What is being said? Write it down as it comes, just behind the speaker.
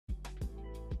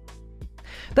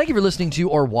Thank you for listening to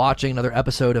or watching another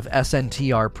episode of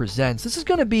SNTR Presents. This is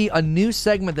going to be a new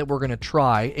segment that we're going to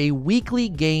try, a weekly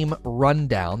game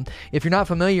rundown. If you're not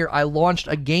familiar, I launched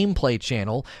a gameplay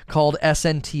channel called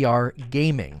SNTR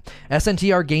Gaming.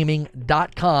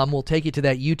 SNTRgaming.com will take you to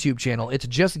that YouTube channel. It's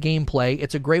just gameplay.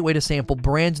 It's a great way to sample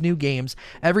brand new games.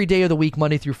 Every day of the week,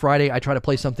 Monday through Friday, I try to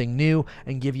play something new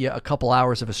and give you a couple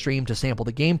hours of a stream to sample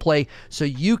the gameplay so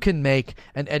you can make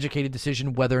an educated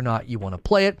decision whether or not you want to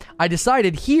play it. I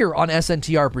decided here on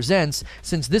SNTR Presents,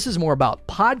 since this is more about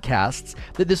podcasts,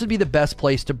 that this would be the best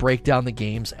place to break down the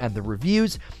games and the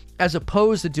reviews, as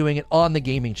opposed to doing it on the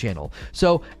gaming channel.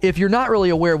 So if you're not really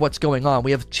aware of what's going on,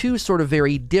 we have two sort of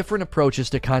very different approaches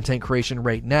to content creation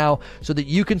right now so that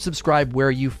you can subscribe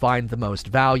where you find the most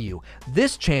value.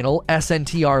 This channel,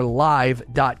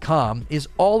 SNTRlive.com, is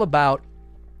all about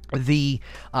the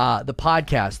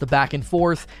podcast, the back and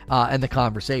forth, and the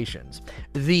conversations.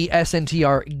 The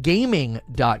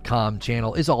SNTRgaming.com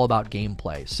channel is all about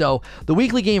gameplay. So the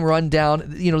weekly game rundown,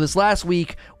 this last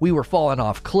week we were falling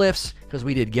off cliffs because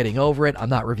we did Getting Over It. I'm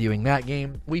not reviewing that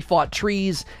game. We fought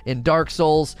trees in Dark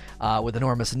Souls with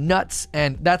enormous nuts,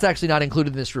 and that's actually not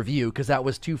included in this review because that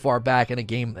was too far back in a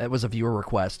game that was a viewer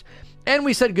request. And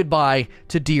we said goodbye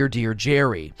to Dear Dear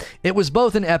Jerry. It was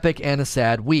both an epic and a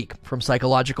sad week. From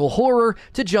psychological horror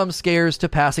to jump scares to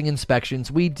passing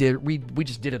inspections, we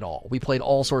just did it all. We played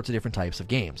all sorts of different types of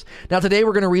games. Now today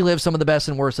we're going to relive some of the best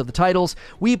and worst of the titles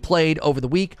we played over the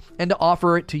week and to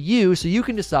offer it to you so you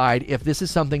can decide if this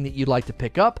is something that you'd like to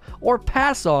pick up or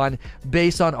pass on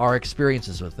based on our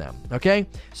experiences with them. Okay?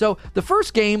 So the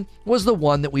first game was the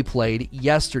one that we played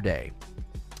yesterday.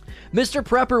 Mr.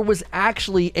 Prepper was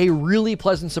actually a really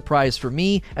pleasant surprise for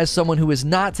me as someone who is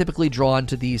not typically drawn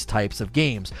to these types of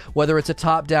games. Whether it's a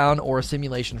top-down or a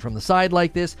simulation from the side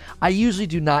like this, I usually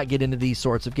do not get into these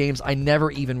sorts of games. I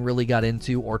never even really got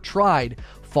into or tried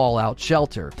Fallout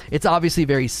Shelter. It's obviously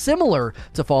very similar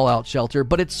to Fallout Shelter,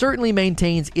 but it certainly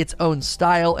maintains its own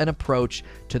style and approach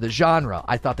to the genre.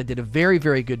 I thought they did a very,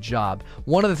 very good job.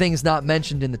 One of the things not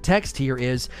mentioned in the text here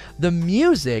is the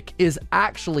music is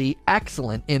actually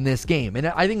excellent in this game, and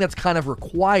I think that's kind of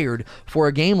required for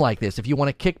a game like this. If you want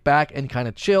to kick back and kind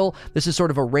of chill, this is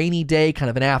sort of a rainy day, kind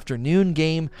of an afternoon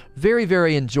game. Very,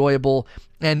 very enjoyable.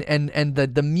 And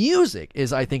the music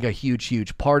is, I think, a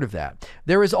huge part of that.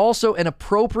 There is also an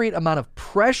appropriate amount of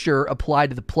pressure applied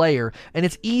to the player, and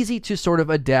it's easy to sort of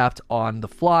adapt on the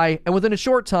fly. And within a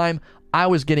short time, I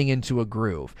was getting into a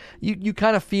groove. You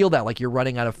kind of feel that, like you're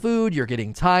running out of food, you're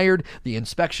getting tired, the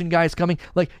inspection guy's coming.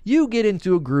 Like, you get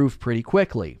into a groove pretty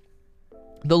quickly.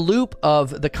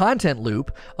 The content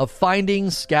loop of finding,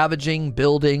 scavenging,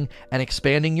 building, and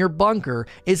expanding your bunker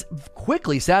is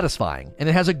quickly satisfying, and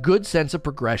it has a good sense of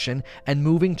progression and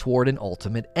moving toward an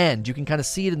ultimate end. You can kind of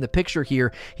see it in the picture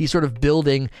here. He's sort of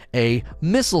building a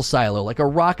missile silo, like a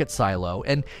rocket silo,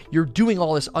 and you're doing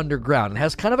all this underground. It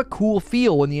has kind of a cool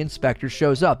feel when the inspector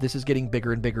shows up. This is getting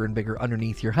bigger and bigger and bigger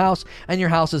underneath your house, and your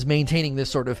house is maintaining this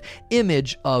sort of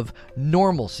image of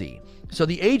normalcy. So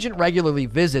the agent regularly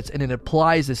visits and it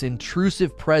applies this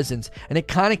intrusive presence, and it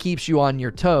kind of keeps you on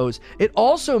your toes. It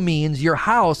also means your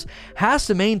house has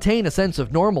to maintain a sense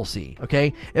of normalcy,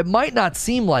 okay? It might not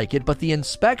seem like it, but the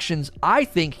inspections, I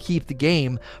think, keep the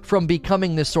game from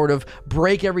becoming this sort of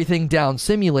break everything down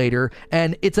simulator,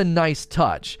 and it's a nice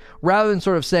touch. Rather than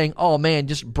sort of saying, oh man,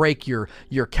 just break your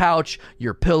couch,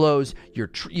 your pillows, your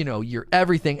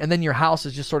everything, and then your house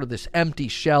is just sort of this empty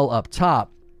shell up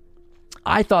top.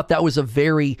 I thought that was a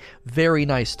very, very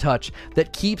nice touch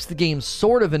that keeps the game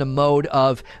sort of in a mode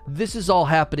of this is all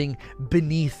happening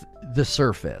beneath the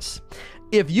surface.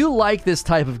 If you like this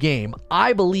type of game,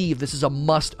 I believe this is a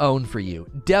must-own for you.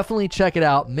 Definitely check it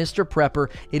out, Mr.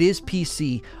 Prepper. It is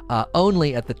PC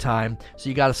only at the time, so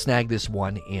you got to snag this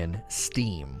one in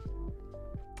Steam.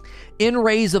 In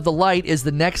Rays of the Light is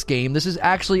the next game. This is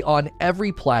actually on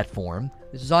every platform.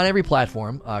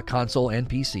 Console and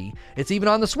PC. It's even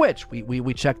on the Switch.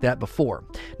 We checked that before.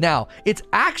 Now, it's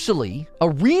actually a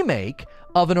remake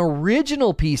of an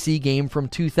original PC game from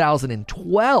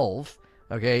 2012.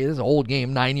 Okay, this is an old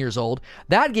game, 9 years old.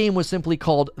 That game was simply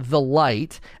called The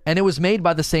Light, and it was made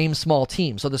by the same small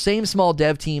team. So the same small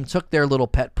dev team took their little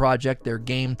pet project, their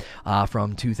game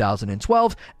from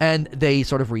 2012, and they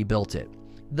sort of rebuilt it.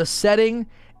 The setting,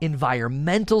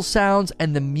 environmental sounds,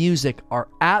 and the music are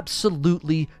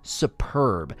absolutely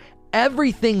superb.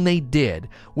 Everything they did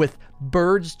with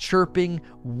birds chirping,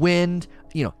 wind,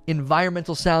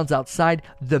 environmental sounds outside,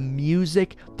 the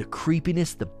music, the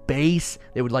creepiness, the bass.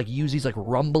 They would use these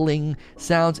rumbling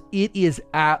sounds. It is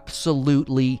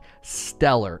absolutely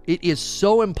stellar. It is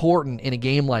so important in a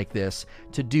game like this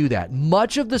to do that.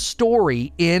 Much of the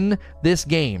story in this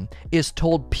game is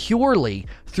told purely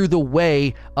through the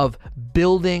way of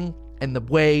building and the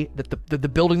way that the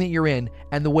building that you're in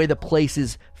and the way the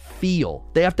places feel.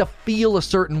 They have to feel a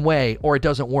certain way or it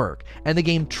doesn't work. And the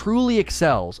game truly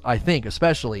excels, I think,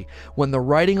 especially when the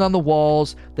writing on the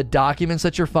walls, the documents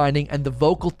that you're finding, and the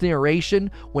vocal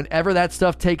narration, whenever that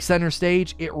stuff takes center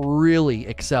stage, it really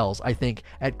excels, I think,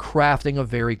 at crafting a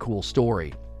very cool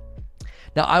story.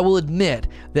 Now, I will admit,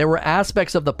 there were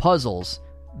aspects of the puzzles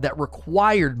that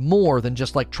required more than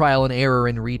just trial and error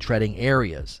and retreading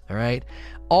areas, all right?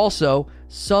 Also,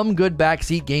 some good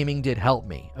backseat gaming did help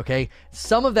me, okay?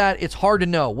 Some of that, it's hard to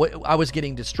know. What I was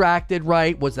getting distracted,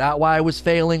 right? Was that why I was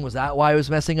failing? Was that why I was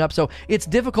messing up? So it's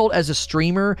difficult as a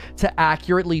streamer to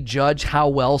accurately judge how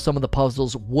well some of the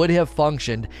puzzles would have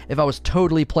functioned if I was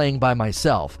totally playing by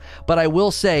myself. But I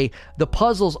will say the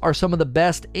puzzles are some of the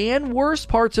best and worst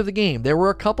parts of the game. There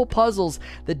were a couple puzzles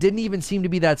that didn't even seem to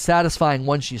be that satisfying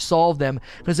once you solved them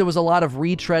because there was a lot of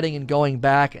retreading and going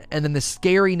back, and then the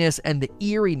scariness and the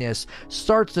eeriness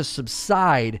starts to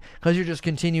subside because you're just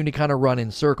continuing to kind of run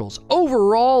in circles.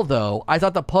 Overall, though, I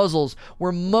thought the puzzles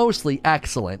were mostly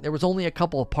excellent. There was only a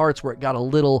couple of parts where it got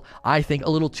I think, a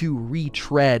little too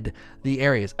retread the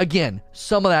areas. Again,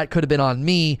 some of that could have been on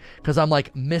me because I'm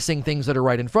missing things that are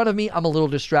right in front of me. I'm a little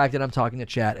distracted. I'm talking to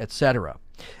chat, etc.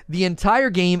 The entire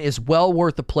game is well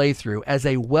worth the playthrough as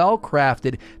a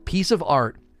well-crafted piece of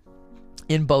art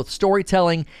in both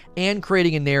storytelling and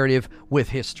creating a narrative with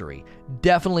history.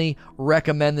 Definitely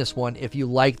recommend this one if you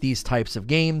like these types of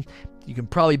games. You can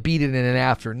probably beat it in an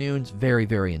afternoon. It's very,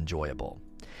 very enjoyable.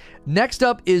 Next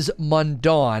up is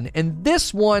Mundaun, and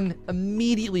this one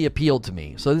immediately appealed to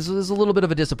me. So this is a little bit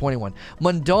of a disappointing one.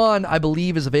 Mundaun, I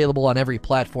believe, is available on every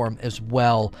platform as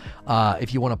well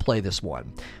if you want to play this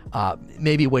one.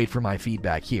 Maybe wait for my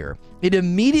feedback here. It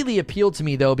immediately appealed to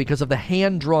me, though, because of the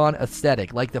hand-drawn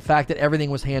aesthetic. The fact that everything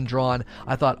was hand-drawn,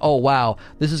 I thought, oh, wow,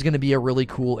 this is going to be a really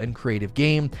cool and creative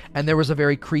game. And there was a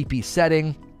very creepy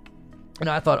setting. And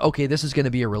I thought, okay, this is going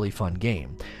to be a really fun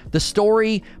game. The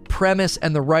story, premise,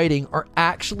 and the writing are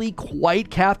actually quite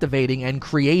captivating and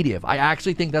creative. I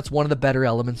actually think that's one of the better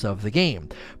elements of the game.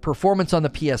 Performance on the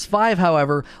PS5,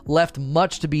 however, left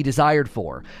much to be desired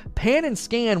for. Pan and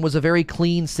scan was a very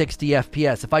clean 60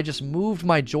 FPS. If I just moved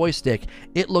my joystick,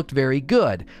 it looked very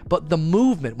good. But the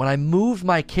movement, when I moved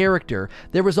my character,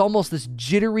 there was almost this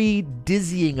jittery,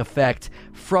 dizzying effect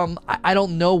from, I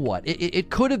don't know what. It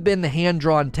could have been the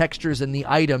hand-drawn textures and the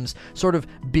items sort of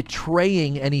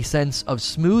betraying any sense of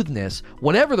smoothness.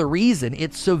 Whatever the reason,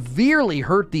 it severely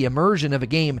hurt the immersion of a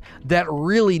game that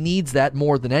really needs that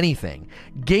more than anything.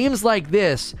 Games like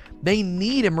this, they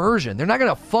need immersion. They're not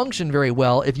going to function very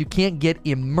well if you can't get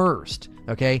immersed,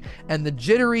 okay? And the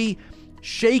jittery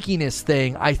shakiness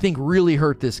thing, I think, really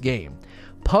hurt this game.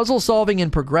 Puzzle solving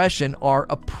and progression are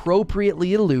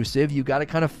appropriately elusive. You got to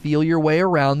kind of feel your way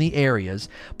around the areas,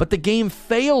 but the game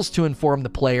fails to inform the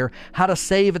player how to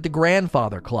save at the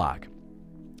grandfather clock.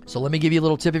 So let me give you a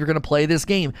little tip if you're going to play this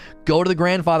game. Go to the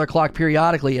grandfather clock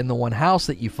periodically in the one house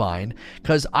that you find,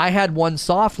 because I had one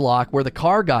soft lock where the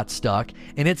car got stuck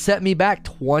and it set me back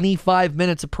 25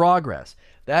 minutes of progress.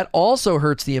 That also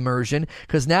hurts the immersion,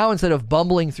 because now instead of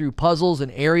bumbling through puzzles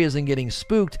and areas and getting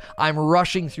spooked, I'm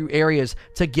rushing through areas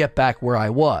to get back where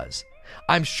I was.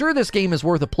 I'm sure this game is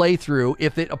worth a playthrough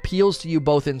if it appeals to you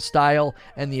both in style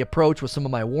and the approach with some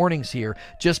of my warnings here.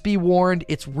 Just be warned,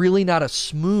 it's really not a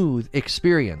smooth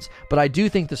experience, but I do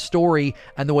think the story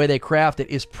and the way they craft it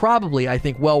is probably, I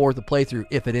think, well worth a playthrough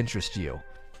if it interests you.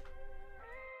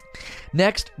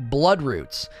 Next,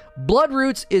 Bloodroots.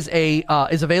 Bloodroots is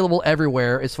available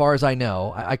everywhere as far as I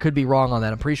know. I could be wrong on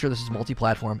that. I'm pretty sure this is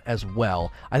multi-platform as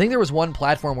well. I think there was one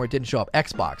platform where it didn't show up,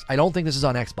 Xbox. I don't think this is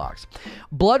on Xbox.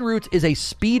 Bloodroots is a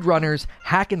speedrunner's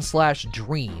hack and slash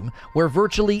dream where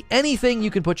virtually anything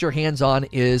you can put your hands on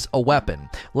is a weapon.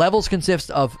 Levels consist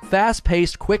of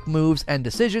fast-paced, quick moves and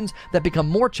decisions that become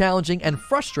more challenging and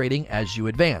frustrating as you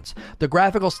advance. The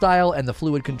graphical style and the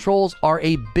fluid controls are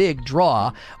a big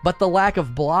draw, but the lack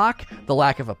of block, the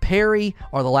lack of a parry,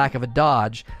 or the lack of a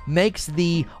dodge makes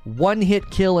the one-hit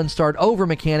kill and start over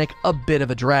mechanic a bit of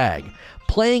a drag.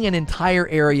 Playing an entire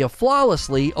area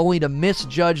flawlessly only to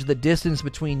misjudge the distance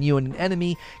between you and an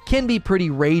enemy can be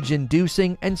pretty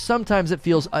rage-inducing, and sometimes it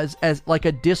feels as like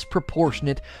a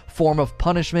disproportionate form of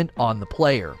punishment on the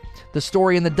player. The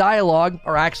story and the dialogue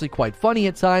are actually quite funny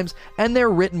at times, and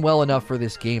they're written well enough for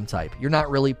this game type. You're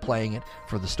not really playing it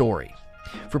for the story.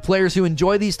 For players who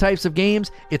enjoy these types of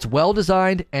games, it's well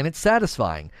designed and it's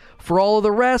satisfying. For all of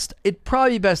the rest, it'd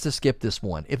probably be best to skip this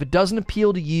one. If it doesn't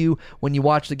appeal to you when you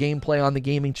watch the gameplay on the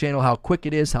gaming channel, how quick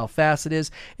it is, how fast it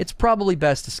is, it's probably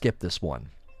best to skip this one.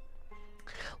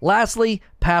 Lastly,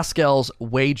 Pascal's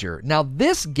Wager. Now,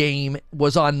 this game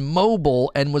was on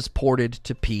mobile and was ported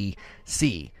to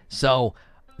PC. So,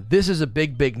 this is a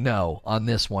big no on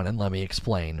this one, and let me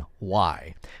explain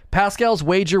why. Pascal's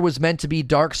Wager was meant to be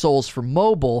Dark Souls for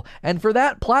mobile, and for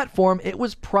that platform, it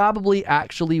was probably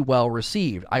actually well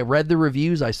received. I read the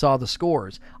reviews, I saw the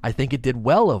scores. I think it did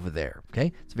well over there,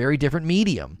 okay? It's a very different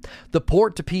medium. The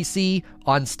port to PC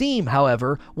on Steam,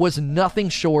 however, was nothing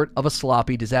short of a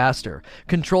sloppy disaster.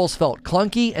 Controls felt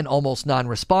clunky and almost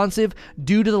non-responsive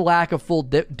due to the lack of full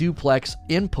duplex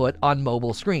input on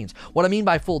mobile screens. What I mean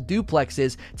by full duplex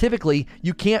is typically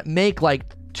you can't make like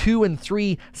 2 and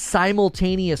 3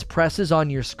 simultaneous presses on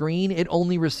your screen. It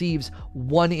only receives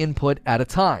one input at a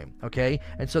time, okay?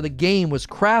 And so the game was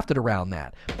crafted around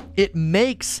that. It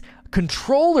makes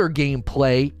controller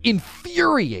gameplay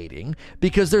infuriating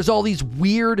because there's all these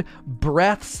weird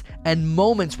breaths and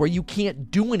moments where you can't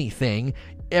do anything.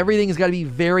 Everything's got to be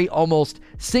very almost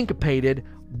syncopated,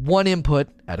 one input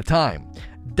at a time.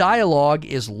 Dialogue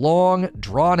is long,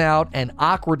 drawn out, and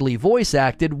awkwardly voice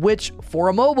acted, which for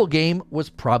a mobile game was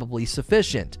probably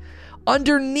sufficient.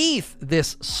 Underneath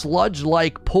this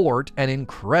sludge-like port and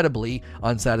incredibly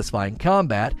unsatisfying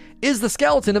combat is the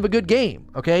skeleton of a good game,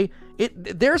 okay?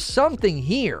 There's something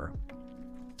here,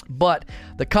 but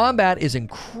the combat is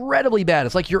incredibly bad.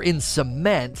 It's like you're in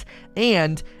cement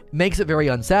and makes it very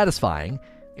unsatisfying.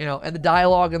 You know, and the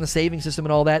dialogue and the saving system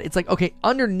and all that, it's like, okay,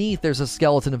 underneath there's a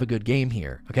skeleton of a good game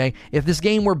here, okay? If this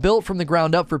game were built from the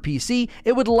ground up for PC,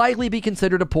 it would likely be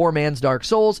considered a poor man's Dark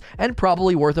Souls and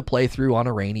probably worth a playthrough on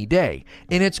a rainy day.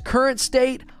 In its current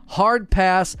state, hard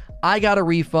pass, I got a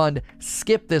refund,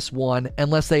 skip this one,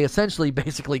 unless they essentially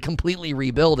basically completely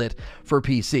rebuild it for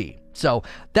PC. So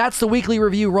that's the weekly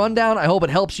review rundown. I hope it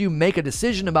helps you make a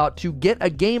decision about to get a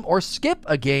game or skip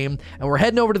a game. And we're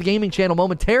heading over to the gaming channel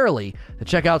momentarily to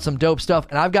check out some dope stuff.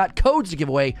 And I've got codes to give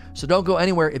away, so don't go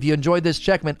anywhere. If you enjoyed this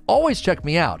checkment, always check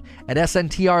me out at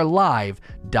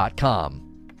sntrlive.com.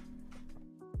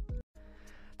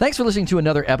 Thanks for listening to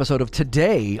another episode of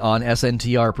Today on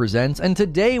SNTR Presents, and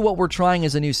today what we're trying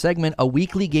is a new segment, a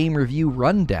weekly game review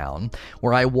rundown,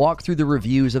 where I walk through the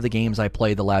reviews of the games I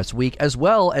played the last week, as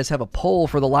well as have a poll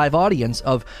for the live audience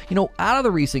of, out of the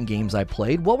recent games I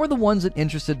played, what were the ones that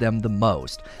interested them the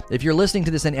most? If you're listening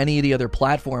to this in any of the other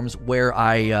platforms where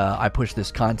I push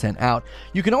this content out,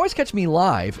 you can always catch me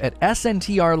live at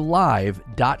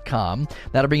sntrlive.com.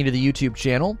 That'll bring you to the YouTube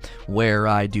channel where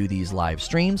I do these live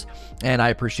streams, and I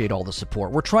appreciate all the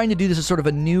support. We're trying to do this as sort of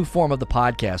a new form of the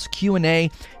podcast. Q&A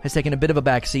has taken a bit of a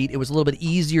backseat. It was a little bit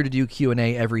easier to do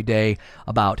Q&A every day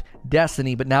about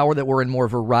Destiny, but now that we're in more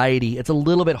variety, it's a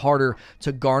little bit harder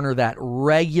to garner that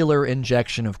regular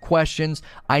injection of questions.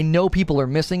 I know people are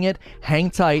missing it. Hang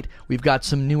tight. We've got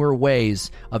some newer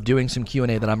ways of doing some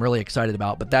Q&A that I'm really excited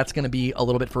about, but that's going to be a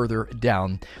little bit further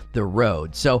down the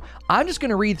road. So I'm just going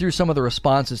to read through some of the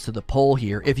responses to the poll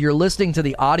here. If you're listening to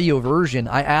the audio version,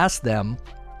 I asked them,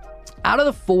 out of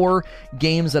the 4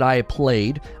 games that I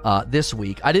played this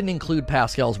week, I didn't include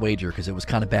Pascal's Wager because it was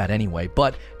kind of bad anyway,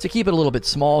 but to keep it a little bit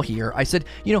small here, I said,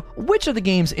 which of the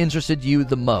games interested you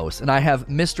the most? And I have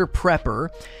Mr. Prepper,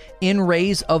 In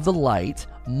Rays of the Light,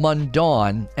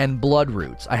 Mundawn, and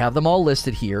Bloodroots. I have them all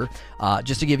listed here.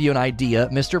 Just to give you an idea,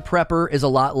 Mr. Prepper is a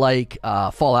lot like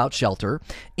Fallout Shelter.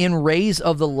 In Rays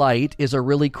of the Light is a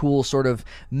really cool sort of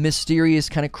mysterious,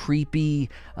 kind of creepy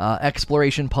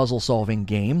exploration puzzle-solving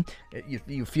game.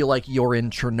 You feel like you're in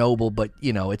Chernobyl, but,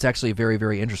 it's actually a very,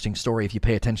 very interesting story if you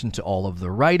pay attention to all of the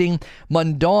writing.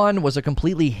 Mundawn was a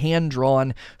completely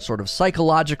hand-drawn sort of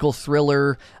psychological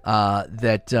thriller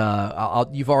that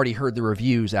you've already heard the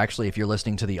reviews, actually, if you're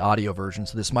listening to the audio version,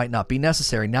 so this might not be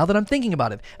necessary now that I'm thinking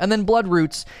about it. And then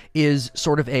Bloodroots is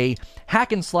sort of a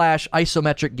hack-and-slash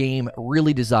isometric game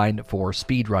really designed for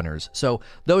speedrunners. So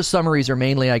those summaries are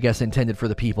mainly, I guess, intended for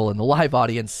the people in the live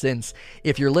audience, since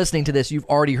if you're listening to this, you've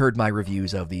already heard my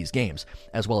reviews of these games,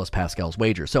 as well as Pascal's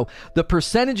Wager. So the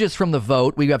percentages from the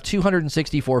vote, we have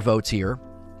 264 votes here.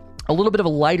 a little bit of a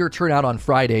lighter turnout on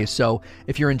Fridays. So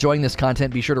if you're enjoying this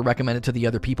content, be sure to recommend it to the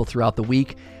other people throughout the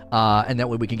week. And that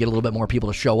way we can get a little bit more people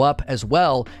to show up, as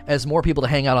well as more people to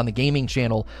hang out on the gaming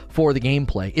channel for the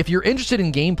gameplay. If you're interested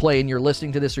in gameplay and you're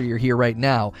listening to this or you're here right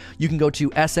now, you can go to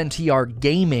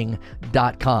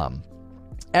sntrgaming.com.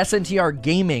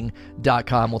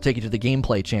 sntrgaming.com will take you to the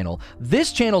gameplay channel.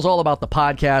 This channel is all about the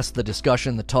podcast, the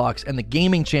discussion, the talks, and the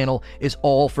gaming channel is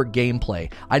all for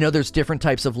gameplay. I know there's different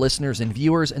types of listeners and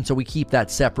viewers, and so we keep that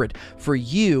separate for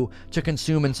you to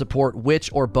consume and support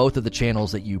which or both of the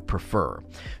channels that you prefer.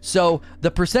 So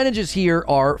the percentages here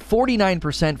are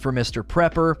 49% for Mr.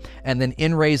 Prepper, and then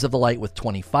In Rays of the Light with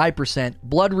 25%,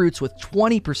 Bloodroots with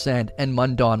 20%, and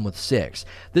Mundawn with 6%.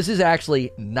 This is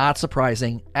actually not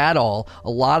surprising at all.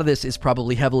 A lot of this is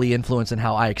probably heavily influenced in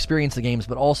how I experience the games,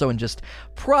 but also in just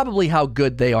probably how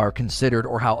good they are considered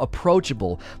or how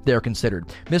approachable they're considered.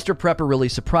 Mr. Prepper really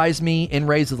surprised me. In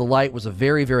Rays of the Light was a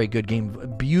very, very good game, a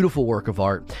beautiful work of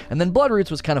art. And then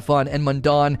Bloodroots was kind of fun, and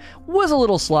Mundawn was a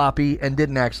little sloppy and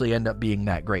didn't actually end up being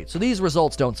that great. So these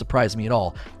results don't surprise me at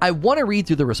all. I want to read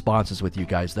through the responses with you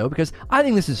guys, though, because I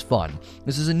think this is fun.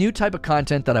 This is a new type of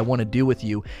content that I want to do with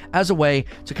you as a way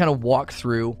to kind of walk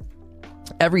through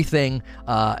everything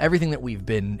that we've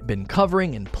been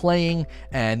covering and playing,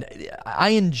 and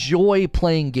I enjoy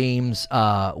playing games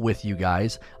with you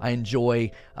guys. I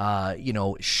enjoy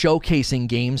showcasing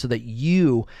games so that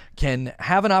you can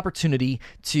have an opportunity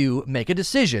to make a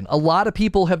decision. A lot of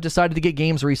people have decided to get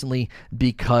games recently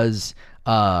because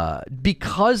of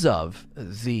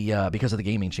the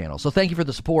gaming channel. So thank you for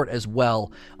the support as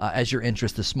well as your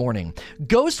interest this morning.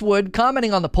 Ghostwood,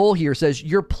 commenting on the poll here, says,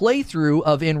 your playthrough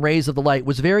of In Rays of the Light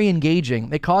was very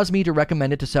engaging. It caused me to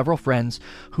recommend it to several friends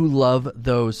who love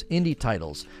those indie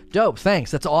titles. Dope.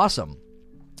 Thanks. That's awesome.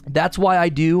 That's why I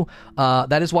do,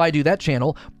 that is why I do that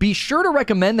channel. Be sure to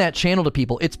recommend that channel to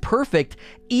people. It's perfect.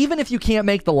 Even if you can't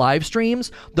make the live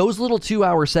streams, those little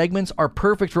 2-hour segments are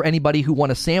perfect for anybody who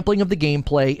want a sampling of the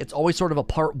gameplay. It's always sort of a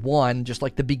part one, just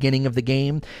like the beginning of the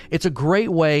game. It's a great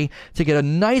way to get a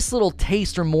nice little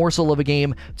taste or morsel of a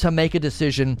game to make a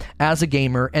decision as a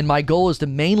gamer. And my goal is to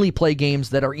mainly play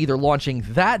games that are either launching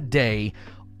that day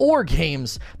or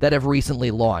games that have recently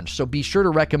launched. So be sure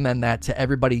to recommend that to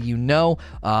everybody you know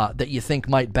that you think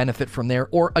might benefit from there.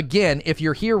 Or again, if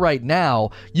you're here right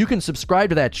now, you can subscribe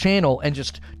to that channel and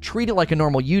just treat it like a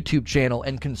normal YouTube channel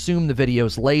and consume the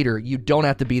videos later. You don't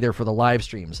have to be there for the live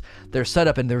streams. They're set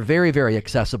up and they're very, very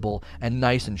accessible and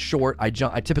nice and short. I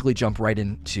typically jump right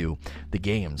into the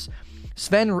games.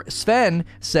 Sven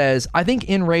says, I think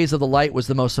In Rays of the Light was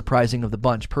the most surprising of the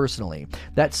bunch personally.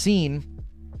 That scene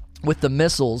with the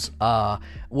missiles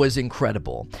was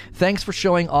incredible. Thanks for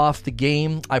showing off the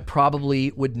game I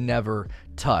probably would never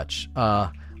touch.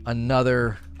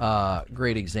 Another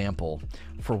great example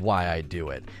for why I do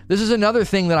it. This is another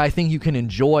thing that I think you can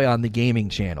enjoy on the gaming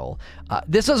channel.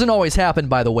 This doesn't always happen,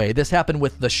 by the way. This happened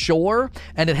with The Shore,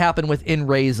 and it happened with In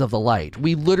Rays of the Light.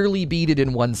 We literally beat it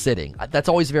in one sitting. That's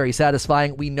always very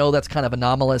satisfying. We know that's kind of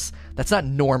anomalous. That's not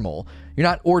normal. You're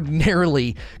not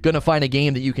ordinarily going to find a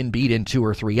game that you can beat in 2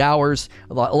 or 3 hours.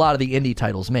 A lot of the indie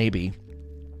titles maybe.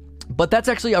 But that's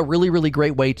actually a really, really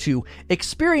great way to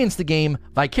experience the game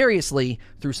vicariously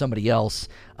through somebody else,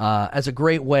 as a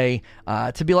great way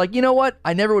to be like, you know what?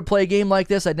 I never would play a game like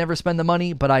this. I'd never spend the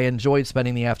money, but I enjoyed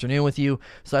spending the afternoon with you.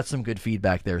 So that's some good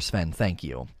feedback there, Sven. Thank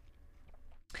you.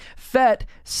 Fett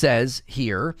says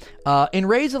here, In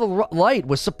Rays of the Light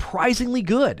was surprisingly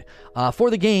good. For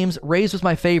the games, Rays was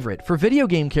my favorite. For video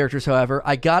game characters, however,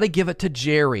 I gotta give it to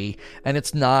Jerry, and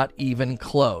it's not even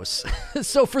close.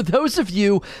 So for those of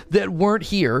you that weren't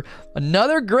here,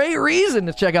 another great reason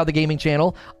to check out the gaming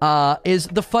channel is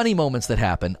the funny moments that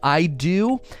happen. I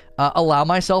do allow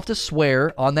myself to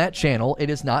swear on that channel. It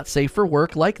is not safe for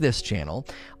work like this channel.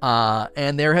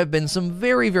 And there have been some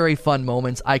very, very fun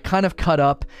moments. I kind of cut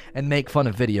up and make fun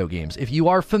of video games. If you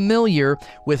are familiar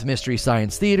with Mystery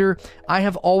Science Theater, I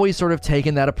have always sort of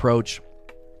taken that approach.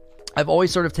 I've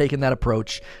always sort of taken that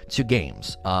approach to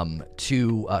games,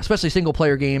 especially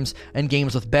single-player games and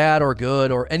games with bad or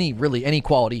good or any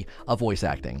quality of voice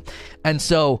acting. And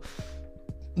so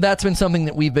that's been something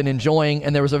that we've been enjoying,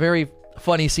 and there was a very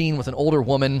funny scene with an older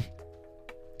woman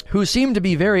who seemed to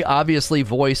be very obviously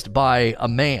voiced by a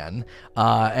man,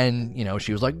 and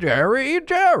she was like,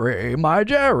 Jerry, my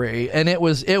Jerry, and it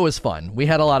was fun. We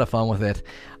had a lot of fun with it,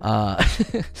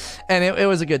 and it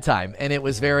was a good time, and it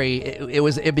was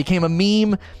it became a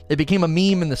meme. It became a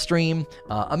meme in the stream,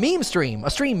 a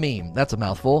stream meme. That's a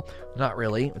mouthful. Not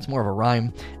really. It's more of a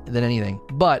rhyme than anything,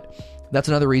 but That's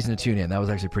another reason to tune in. That was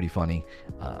actually pretty funny.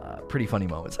 Pretty funny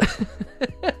moments.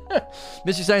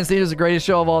 Mystery Science Theater is the greatest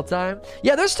show of all time.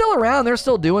 Yeah, they're still around. They're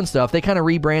still doing stuff. They kind of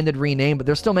rebranded, renamed, but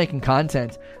they're still making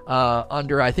content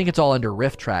under, I think it's all under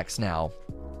Riff Tracks now.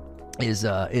 Is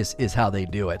how they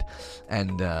do it,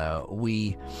 and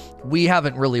we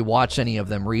haven't really watched any of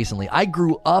them recently. I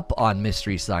grew up on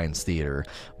Mystery Science Theater,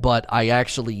 but I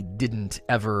actually didn't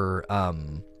ever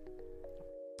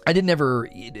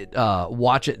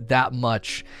watch it that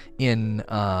much in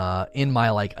my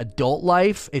like adult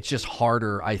life. It's just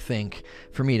harder, I think,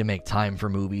 for me to make time for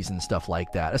movies and stuff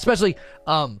like that. Especially,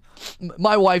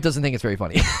 my wife doesn't think it's very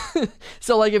funny.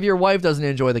 So like if your wife doesn't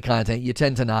enjoy the content, you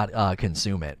tend to not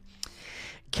consume it.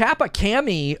 Kappa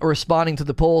Cami, responding to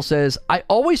the poll, says, I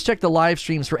always check the live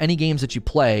streams for any games that you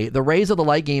play. The Rays of the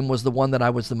Light game was the one that I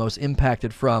was the most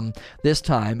impacted from this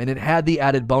time, and it had the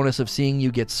added bonus of seeing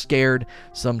you get scared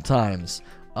sometimes.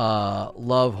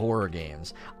 Love horror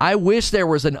games. I wish there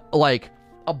was an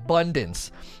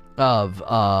abundance of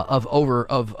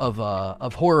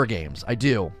horror games. I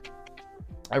do.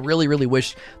 I really, really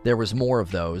wish there was more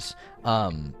of those.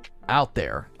 Out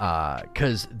there,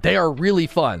 because they are really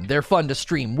fun. They're fun to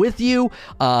stream with you.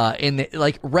 And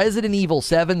like Resident Evil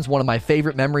 7 is one of my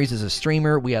favorite memories as a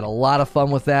streamer. We had a lot of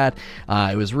fun with that.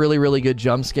 It was really, really good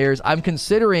jump scares. I'm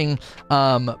considering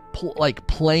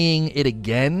playing it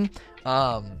again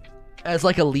as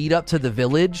like a lead up to the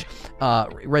Village,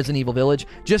 Resident Evil Village,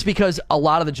 just because a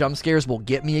lot of the jump scares will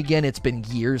get me again. It's been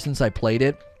years since I played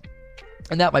it.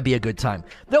 And that might be a good time.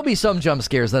 There'll be some jump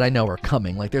scares that I know are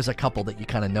coming. Like, there's a couple that you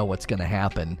kind of know what's going to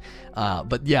happen.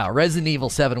 But yeah, Resident Evil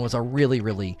 7 was a really,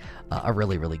 really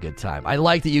good time. I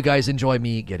like that you guys enjoy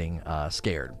me getting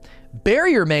scared.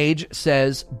 Barrier Mage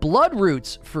says, Blood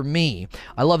Roots for me.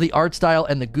 I love the art style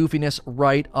and the goofiness,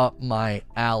 right up my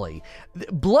alley.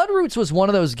 Blood Roots was one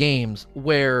of those games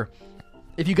where,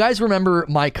 if you guys remember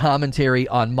my commentary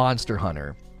on Monster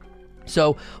Hunter,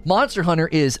 so Monster Hunter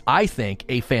is, I think,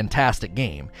 a fantastic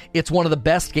game. It's one of the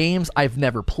best games I've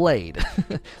never played,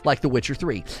 like The Witcher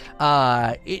 3.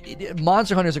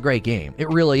 Monster Hunter is a great game. It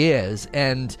really is.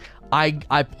 And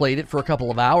I played it for a couple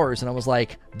of hours and I was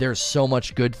like, there's so many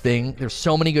good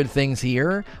things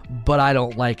here, but I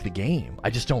don't like the game. I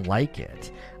just don't like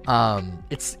it.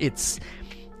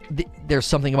 There's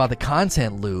something about the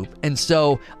content loop. And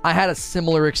so I had a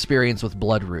similar experience with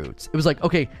Blood Roots. It was like,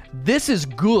 okay, this is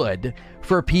good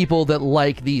for people that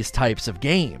like these types of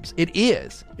games. It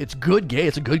is. It's good game.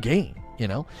 It's a good game, you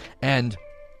know? And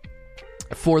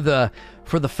for the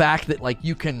fact that like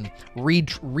you can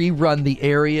rerun the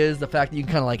areas, the fact that you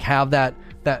can kind of like have that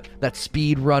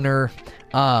speed runner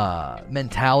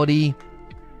mentality.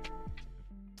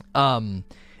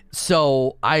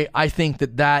 So I think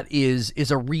that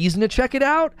is a reason to check it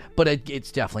out, but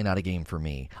it's definitely not a game for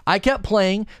me. I kept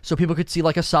playing so people could see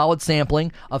like a solid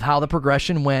sampling of how the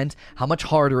progression went, how much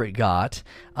harder it got.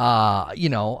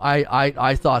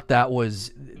 I thought that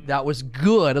was good.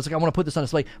 I was like, I want to put this on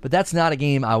display, but that's not a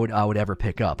game I would ever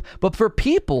pick up. But for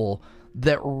people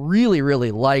that really,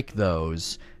 really like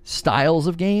those styles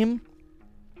of game,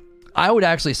 I would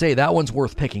actually say that one's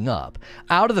worth picking up.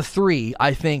 Out of the three,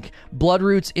 I think Blood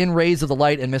Roots, In Rays of the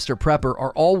Light, and Mr. Prepper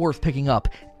are all worth picking up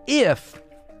if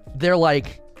they're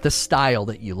like the style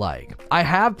that you like. I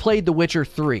have played The Witcher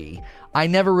 3. I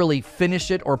never really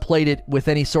finished it or played it with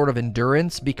any sort of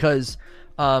endurance because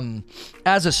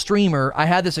as a streamer, I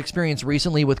had this experience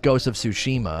recently with Ghost of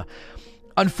Tsushima.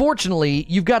 Unfortunately,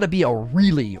 you've got to be a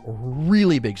really,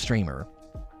 really big streamer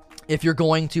if you're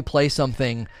going to play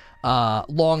something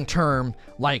long term,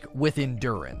 like with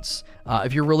endurance.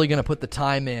 If you're really going to put the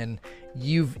time in,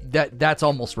 that's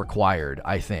almost required,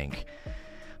 I think.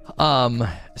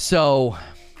 So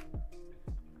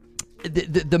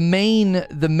the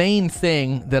main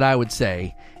thing that I would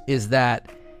say is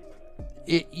that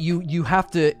you have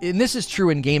to, and this is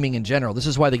true in gaming in general. This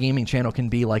is why the gaming channel can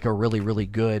be like a really, really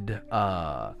good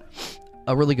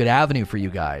avenue for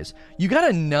you guys. You got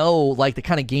to know like the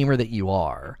kind of gamer that you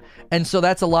are. And so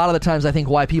that's a lot of the times I think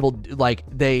why people like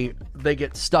they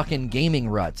get stuck in gaming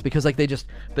ruts, because like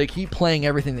they keep playing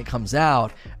everything that comes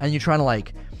out, and you're trying to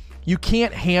like, you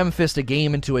can't ham fist a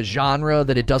game into a genre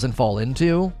that it doesn't fall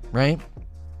into, right?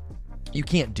 You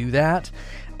can't do that.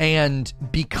 And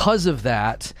because of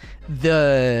that,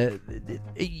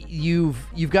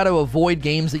 you've got to avoid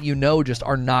games that you know just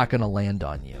are not going to land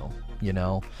on you, you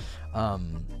know?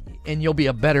 And you'll be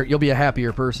a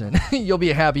happier person. You'll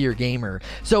be a happier gamer.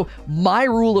 So my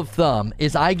rule of thumb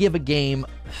is I give a game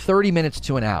 30 minutes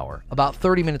to an hour, about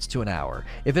 30 minutes to an hour.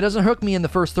 If it doesn't hook me in the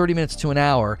first 30 minutes to an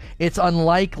hour, it's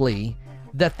unlikely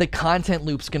that the content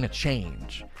loop's going to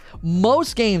change.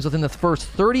 Most games within the first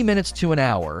 30 minutes to an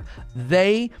hour,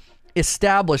 they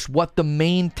establish what the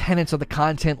main tenets of the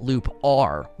content loop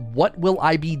are. What will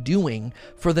I be doing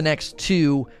for the next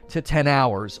 2 to 10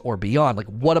 hours or beyond? Like,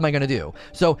 what am I going to do?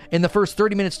 So in the first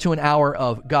 30 minutes to an hour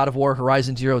of God of War,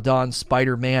 Horizon Zero Dawn,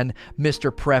 Spider-Man,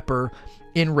 Mr. Prepper,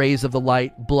 In Rays of the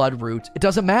Light, Bloodroot, it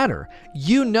doesn't matter.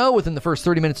 You know within the first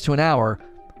 30 minutes to an hour,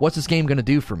 what's this game going to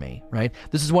do for me, right?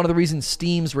 This is one of the reasons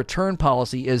Steam's return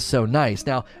policy is so nice.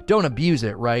 Now, don't abuse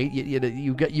it, right?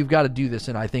 You've got to do this,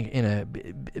 and I think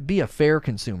be a fair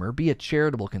consumer, be a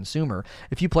charitable consumer.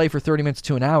 If you play for 30 minutes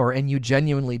to an hour and you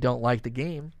genuinely don't like the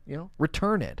game,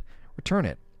 return it.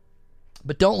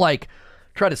 But don't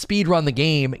try to speed run the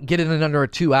game, get it in under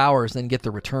 2 hours, then get the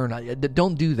return.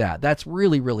 Don't do that. That's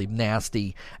really, really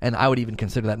nasty, and I would even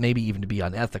consider that maybe even to be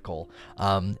unethical.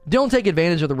 Don't take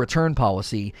advantage of the return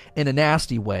policy in a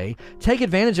nasty way. Take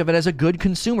advantage of it as a good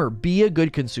consumer. Be a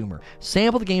good consumer.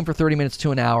 Sample the game for 30 minutes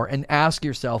to an hour and ask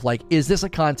yourself, is this a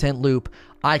content loop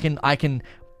I can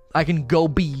go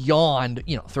beyond,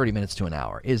 30 minutes to an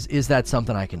hour? Is that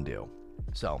something I can do?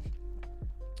 So...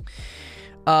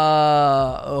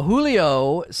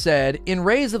 Julio said, in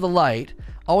Rays of the Light,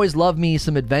 always love me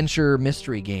some adventure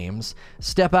mystery games.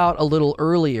 Step out a little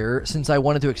earlier since I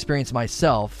wanted to experience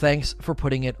myself. Thanks for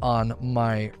putting it on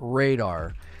my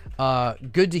radar.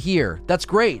 Good to hear. That's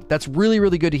great. That's really,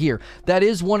 really good to hear. That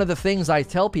is one of the things I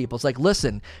tell people. It's like,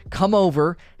 listen, come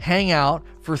over, hang out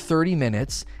for 30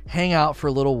 minutes, hang out for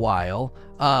a little while.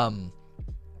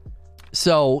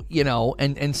 So,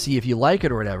 and see if you like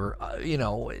it or whatever.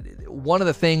 One of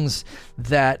the things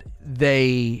that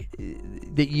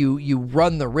you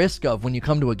run the risk of when you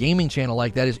come to a gaming channel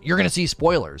like that is you're going to see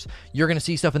spoilers. You're going to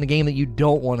see stuff in the game that you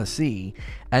don't want to see.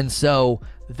 And so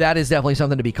that is definitely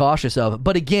something to be cautious of.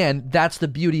 But again, that's the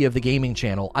beauty of the gaming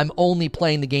channel. I'm only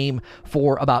playing the game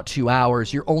for about 2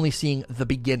 hours. You're only seeing the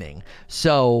beginning.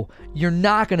 So you're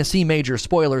not going to see major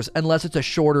spoilers unless it's a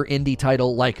shorter indie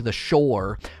title like The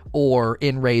Shore or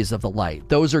In Rays of the Light.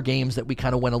 Those are games that we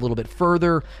kind of went a little bit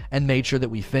further and made sure that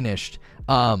we finished.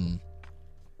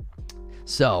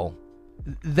 So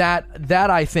that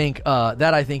I think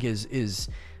is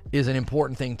an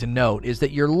important thing to note, is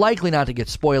that you're likely not to get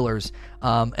spoilers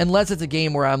unless it's a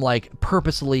game where I'm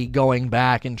purposely going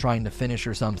back and trying to finish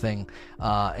or something.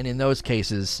 And in those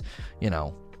cases,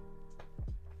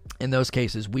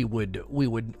 we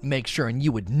would make sure, and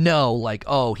you would know,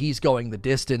 oh, he's going the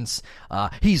distance,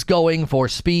 he's going for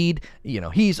speed,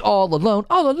 he's all alone.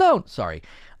 Sorry.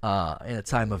 In a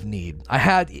time of need.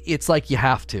 It's like you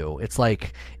have to. It's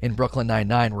like in Brooklyn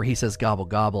Nine-Nine where he says gobble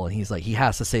gobble and he's like, he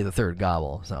has to say the third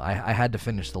gobble. So I had to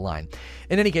finish the line.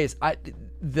 In any case,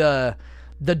 the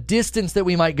distance that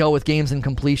we might go with games in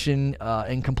completion,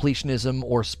 and completionism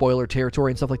or spoiler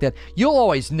territory and stuff like that, you'll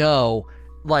always know,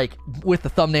 with the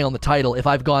thumbnail and the title, if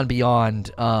I've gone beyond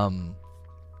the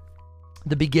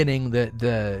beginning,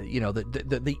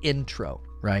 the intro,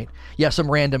 right? Yeah, some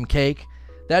random cake.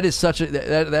 That is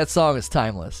that song is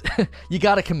timeless. You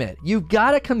gotta commit.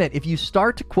 If you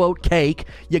start to quote cake,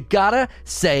 you gotta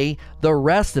say the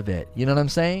rest of it. You know what I'm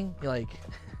saying?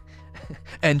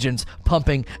 Engines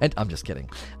pumping, and I'm just kidding.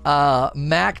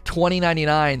 Mac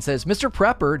 2099 says, Mr.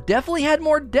 Prepper definitely had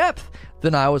more depth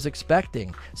than I was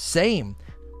expecting. Same.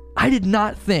 I did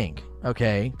not think,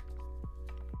 okay?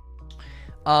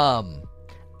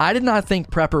 I did not think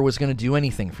Prepper was going to do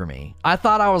anything for me. I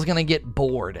thought I was going to get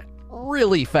bored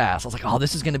really fast. I was like, oh,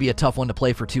 this is going to be a tough one to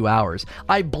play for 2 hours.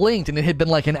 I blinked and it had been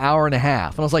an hour and a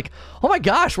half. And I was like, oh my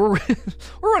gosh, we're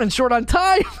running short on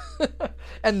time.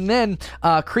 And then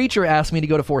Creature asked me to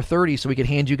go to 4:30 so we could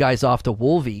hand you guys off to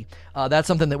Wolvie. That's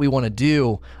something that we want to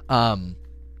do.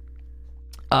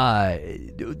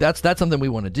 That's something we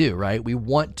want to do, right? We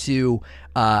want to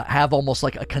have almost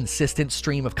like a consistent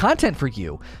stream of content for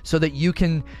you, so that you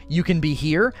can be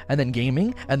here and then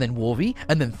gaming and then Wolvie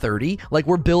and then 30.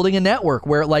 We're building a network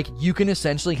where you can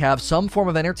essentially have some form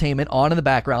of entertainment on in the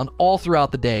background all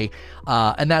throughout the day,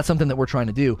 and that's something that we're trying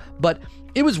to do. But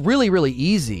it was really, really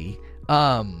easy.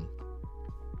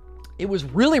 It was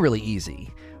really, really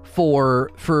easy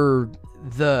for for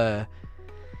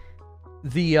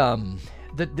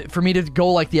me to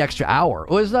go the extra hour.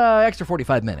 It was extra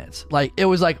 45 minutes. It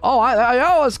was let's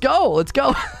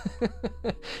go.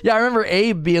 Yeah, I remember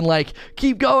Abe being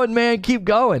keep going, man, keep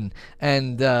going.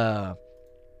 And that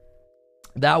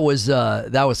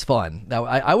was fun.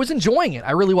 I was enjoying it.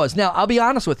 I really was. Now, I'll be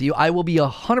honest with you. I will be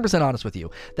 100% honest with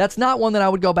you. That's not one that I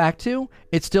would go back to.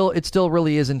 It still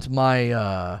really isn't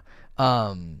my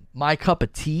my cup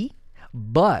of tea,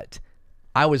 but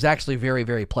I was actually very,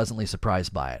 very pleasantly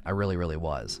surprised by it. I really, really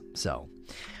was. So,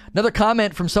 Another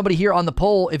comment from somebody here on the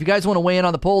poll. If you guys want to weigh in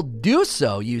on the poll, do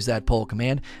so. Use that poll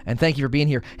command. And thank you for being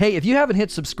here. Hey, if you haven't hit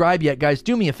subscribe yet, guys,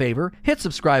 do me a favor. Hit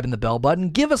subscribe and the bell button.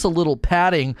 Give us a little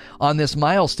patting on this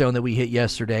milestone that we hit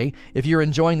yesterday. If you're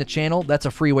enjoying the channel, that's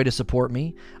a free way to support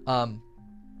me.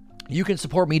 You can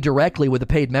support me directly with a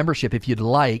paid membership if you'd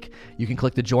like. You can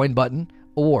click the join button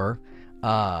or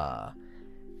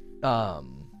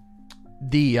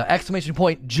the exclamation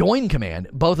point join command.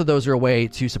 Both of those are a way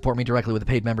to support me directly with a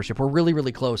paid membership. We're really,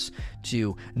 really close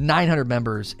to 900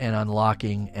 members and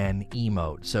unlocking an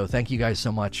emote. So thank you guys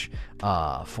so much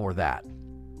for that.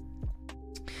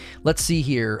 Let's see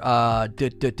here.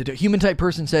 Human type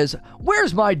person says,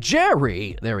 "Where's my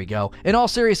Jerry?" There we go. In all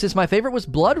seriousness, my favorite was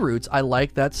Bloodroots. I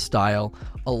like that style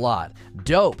a lot.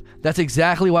 Dope. That's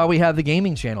exactly why we have the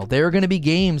gaming channel. There are going to be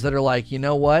games that are like, you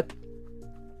know what?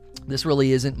 This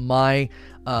really isn't my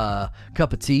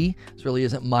cup of tea. This really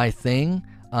isn't my thing.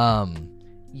 But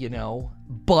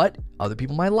other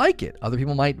people might like it. Other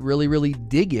people might really, really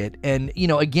dig it. And,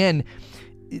 again,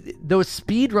 those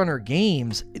speedrunner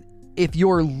games, if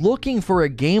you're looking for a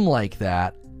game like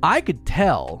that, I could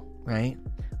tell, right?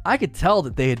 I could tell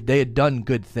that they had done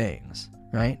good things,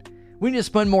 right? We need to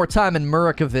spend more time in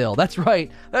Murricaville. That's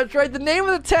right. That's right. The name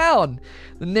of the town.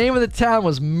 The name of the town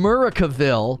was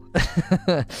Murricaville.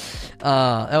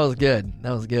 That was good.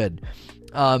 That was good.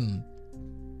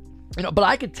 But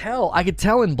I could tell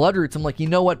in Bloodroots, I'm like, you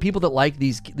know what? People that like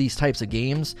these types of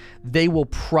games, they will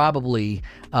probably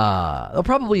they'll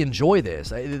probably enjoy this.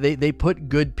 They put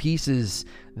good pieces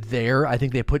there. I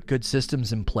think they put good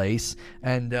systems in place,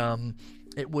 and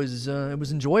it was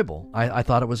enjoyable. I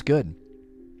thought it was good.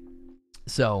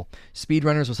 So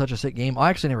Speedrunners was such a sick game. I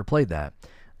actually never played that.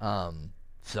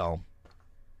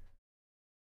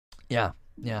 Yeah.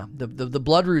 The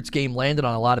Bloodroots game landed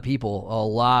on a lot of people a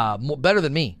lot more, better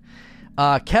than me.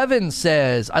 Kevin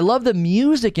says, "I love the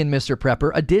music in Mr.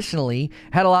 Prepper. Additionally,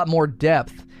 had a lot more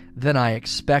depth than I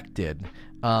expected."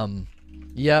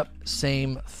 Yep,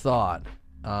 same thought.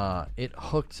 It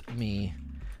hooked me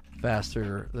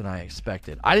faster than I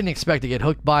expected. I didn't expect to get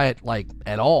hooked by it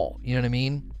at all. You know what I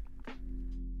mean?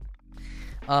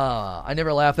 I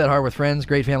never laughed that hard with friends.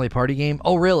 Great family party game.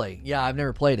 Oh, really? Yeah, I've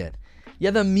never played it.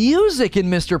 Yeah, the music in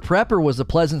Mr. Prepper was a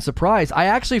pleasant surprise. I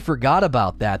actually forgot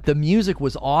about that. The music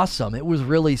was awesome. It was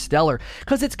really stellar.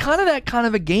 Because it's kind of that kind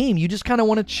of a game. You just kind of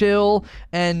want to chill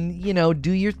and,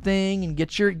 do your thing and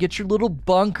get your little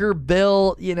bunker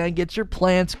built, get your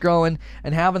plants growing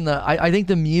and having I think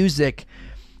the music,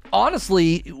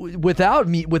 honestly, without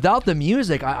the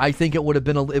music, I think it would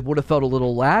have felt a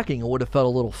little lacking. It would have felt a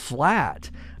little flat.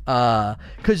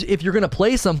 Because if you're going to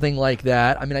play something like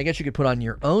that, I mean, I guess you could put on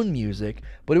your own music,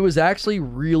 but it was actually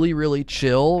really, really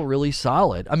chill, really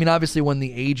solid. I mean, obviously when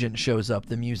the agent shows up,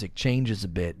 the music changes a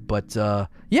bit, but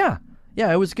yeah,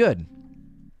 it was good.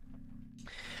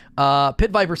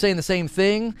 Pit Viper saying the same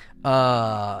thing.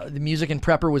 The music in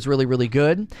Prepper was really, really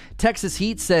good. Texas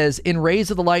Heat says, "In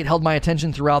Rays of the Light held my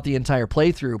attention throughout the entire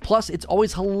playthrough. Plus, it's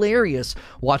always hilarious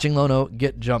watching Lono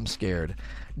get jump scared.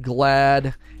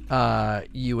 Glad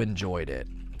you enjoyed it."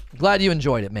 Glad you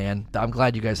enjoyed it, man. I'm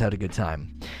glad you guys had a good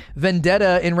time.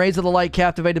 Vendetta in Rays of the Light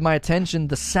captivated my attention.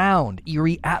 The sound,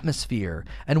 eerie atmosphere,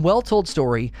 and well-told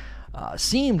story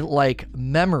seemed like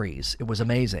memories. It was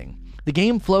amazing. The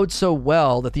game flowed so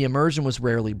well that the immersion was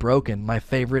rarely broken. My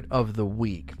favorite of the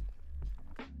week.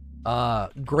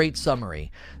 Great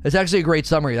summary. That's actually a great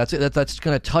summary. That's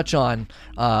going to touch on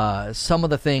some of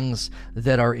the things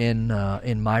that are in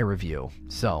my review.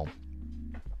 So,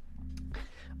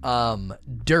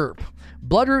 Derp.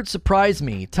 Bloodroot surprised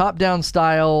me. Top-down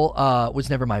style was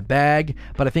never my bag,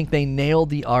 but I think they nailed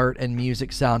the art and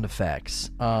music sound effects.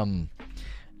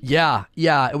 Yeah,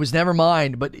 it was never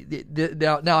mine, but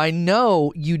now I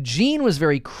know Eugene was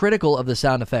very critical of the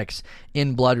sound effects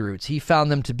in Bloodroots. He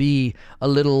found them to be a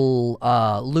little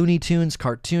Looney Tunes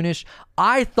cartoonish.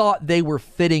 I thought they were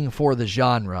fitting for the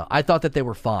genre. I thought that they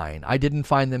were fine. I didn't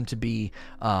find them to be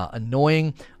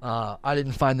annoying. I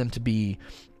didn't find them to be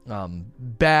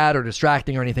bad or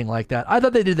distracting or anything like that. I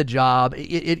thought they did the job.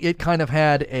 It kind of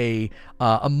had a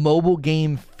mobile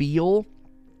game feel.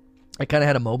 It kind of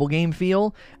had a mobile game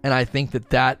feel, and I think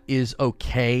that is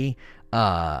okay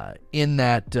in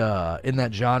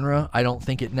that genre. I don't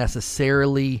think it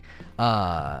necessarily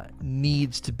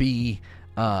needs to be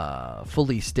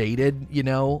fully stated.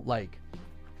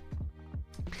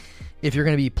 If you're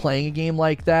going to be playing a game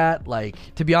like that,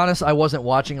 to be honest, I wasn't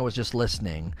watching, I was just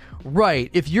listening. Right.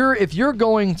 If you're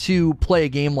going to play a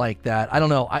game like that, I don't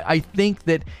know. I think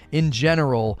that in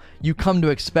general, you come to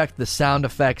expect the sound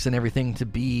effects and everything to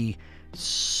be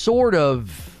sort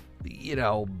of,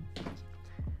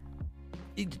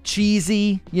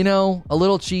 cheesy, you know, a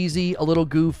little cheesy, a little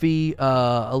goofy,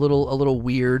 a little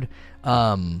weird.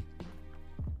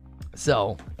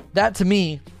 So that to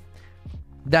me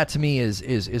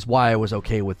is why I was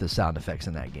okay with the sound effects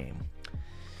in that game.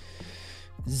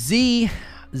 Z,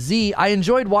 I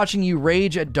enjoyed watching you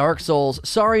rage at Dark Souls.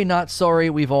 Sorry, not sorry.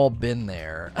 We've all been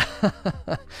there.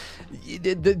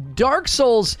 The Dark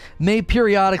Souls may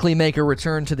periodically make a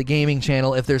return to the gaming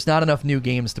channel if there's not enough new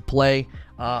games to play,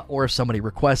 or if somebody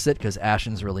requests it, because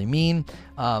Ashen's really mean.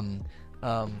 Don't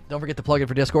forget to plug in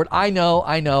for Discord. I know.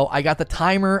 I got the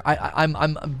timer.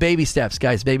 I'm baby steps,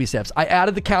 guys. Baby steps. I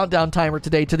added the countdown timer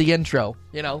today to the intro.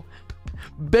 You know,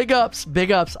 big ups.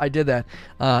 I did that,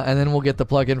 and then we'll get the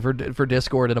plug in for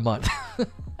Discord in a month.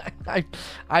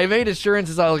 I made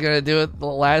assurances I was gonna do it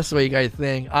last week. I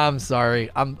think. I'm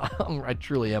sorry. I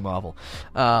truly am awful.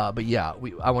 But yeah,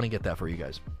 I want to get that for you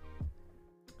guys.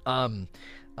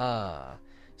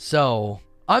 So.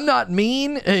 I'm not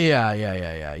mean. Yeah.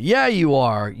 Yeah, you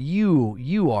are.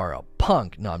 You are a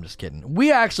punk. No, I'm just kidding.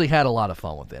 We actually had a lot of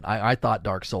fun with it. I thought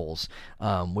Dark Souls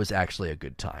was actually a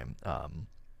good time.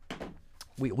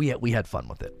 We had fun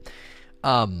with it.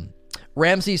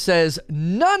 Ramsey says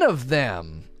none of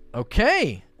them.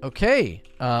 Okay.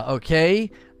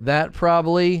 That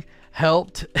probably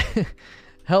helped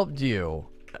you.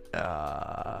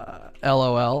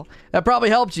 LOL. That probably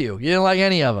helped you. You didn't like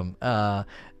any of them.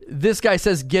 This guy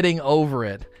says getting over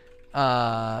it.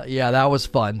 Yeah, that was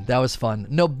fun.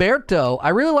 Noberto, I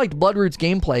really liked Bloodroot's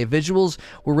gameplay. Visuals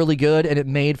were really good, and it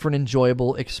made for an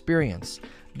enjoyable experience.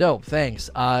 Dope, thanks.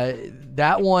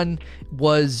 That one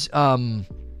was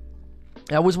was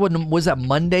that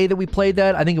Monday that we played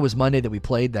that? I think it was Monday that we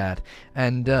played that,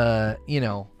 and you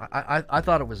know, I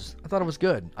thought it was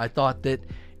good. I thought that.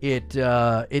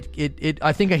 I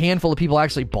think a handful of people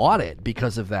actually bought it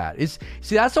because of that.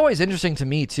 See, that's always interesting to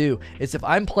me too, is if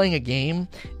I'm playing a game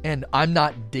and I'm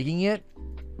not digging it,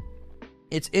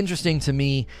 it's interesting to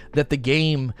me that the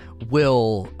game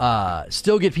will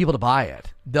still get people to buy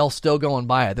it. They'll still go and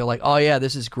buy it. They're like, oh yeah,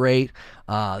 this is great.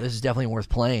 This is definitely worth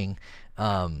playing.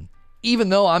 Even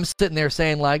though I'm sitting there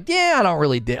saying like, yeah, I don't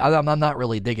really I'm not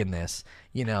really digging this,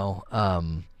 you know.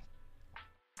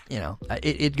 You know,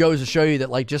 it goes to show you that,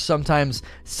 like, just sometimes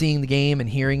seeing the game and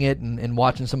hearing it and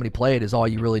watching somebody play it is all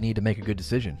you really need to make a good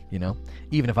decision, you know,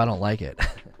 even if I don't like it.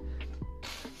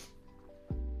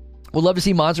 Would love to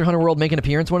see Monster Hunter World make an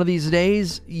appearance one of these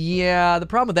days. Yeah, the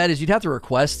problem with that is you'd have to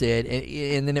request it,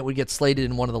 and then it would get slated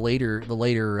in one of the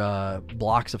later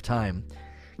blocks of time.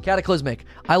 Cataclysmic.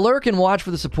 I lurk and watch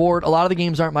for the support. A lot of the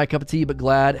games aren't my cup of tea, but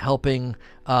glad helping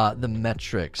the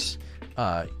metrics.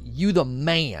 You the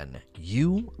man.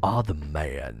 You are the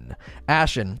man.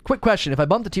 Ashen, quick question. If I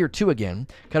bump to tier 2 again,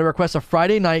 can I request a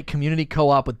Friday night community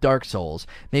co-op with Dark Souls?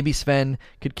 Maybe Sven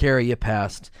could carry you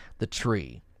past the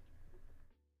tree.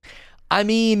 I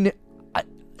mean,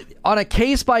 on a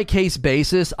case-by-case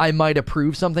basis, I might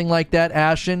approve something like that,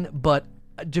 Ashen, but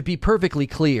to be perfectly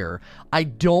clear, I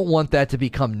don't want that to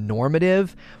become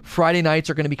normative. Friday nights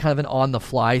are going to be kind of an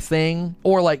on-the-fly thing,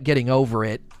 or like getting over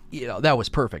it. You know, that was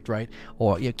perfect, right?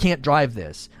 Or you can't drive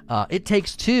this. It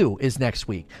Takes Two is next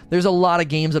week. There's a lot of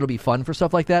games that'll be fun for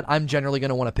stuff like that. I'm generally going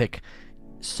to want to pick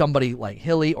somebody like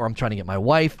Hilly, or I'm trying to get my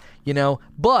wife, you know.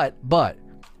 But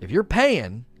if you're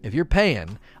paying,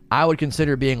 I would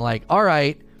consider being like, all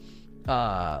right,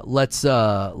 let's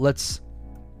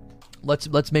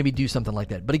maybe do something like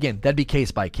that. But again, that'd be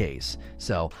case by case.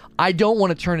 So I don't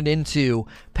want to turn it into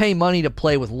pay money to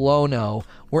play with Lono.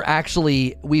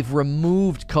 We've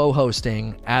removed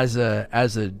co-hosting as a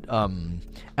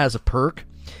perk.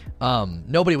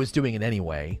 Nobody was doing it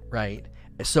anyway, right?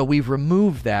 So we've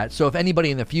removed that. So if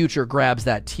anybody in the future grabs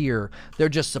that tier, they're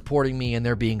just supporting me and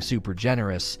they're being super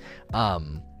generous.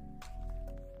 And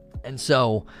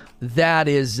so that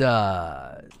is,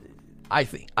 I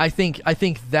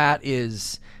think that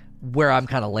is where I'm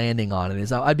kind of landing on it.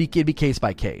 Is it'd be case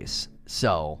by case.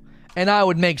 So, and I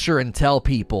would make sure and tell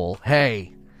people,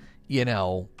 hey, you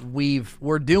know,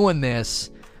 we're doing this,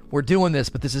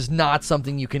 but this is not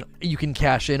something you can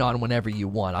cash in on whenever you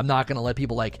want. I'm not gonna let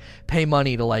people like pay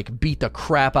money to like beat the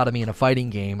crap out of me in a fighting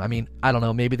game. I mean, I don't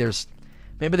know. Maybe there's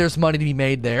money to be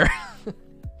made there.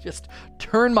 Just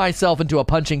turn myself into a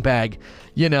punching bag,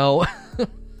 you know.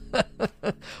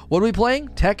 What are we playing?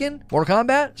 Tekken? Mortal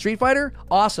Kombat? Street Fighter?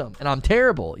 Awesome. And I'm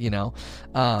terrible, you know.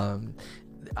 I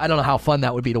don't know how fun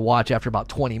that would be to watch after about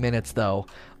 20 minutes, though.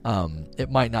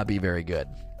 It might not be very good.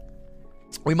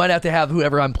 we might have to have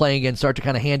whoever I'm playing against start to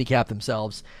kind of handicap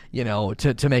themselves,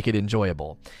 to make it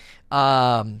enjoyable.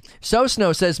 So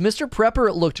Snow says, Mr.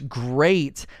 Prepper looked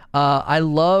great. I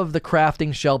love the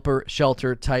crafting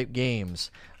shelter type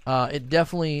games. It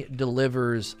definitely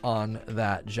delivers on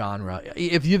that genre.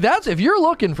 If you're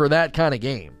looking for that kind of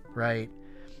game, right?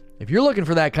 If you're looking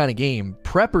for that kind of game,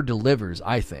 Prepper delivers,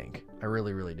 I think. I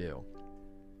really, really do.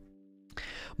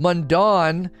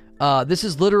 Mundan, this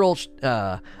is literal.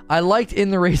 I liked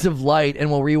In the Rays of Light and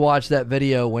will rewatch that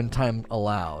video when time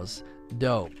allows.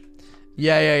 Dope.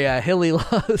 Yeah. Hilly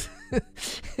loves.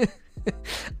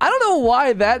 I don't know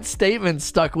why that statement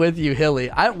stuck with you, Hilly.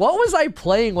 What was I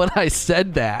playing when I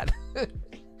said that?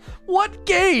 What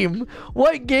game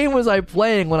was I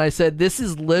playing when I said this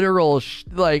is literal?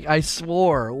 I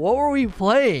swore. What were we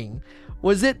playing?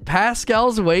 Was it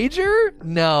Pascal's Wager?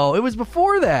 No, it was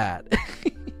before that.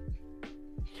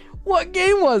 What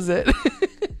game was it?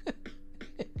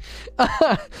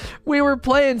 We were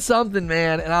playing something,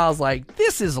 man, and I was like,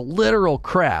 this is literal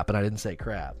crap. And I didn't say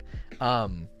crap.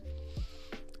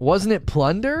 Wasn't it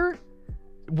Plunder?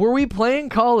 Were we playing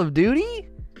Call of Duty?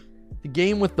 The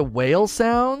game with the whale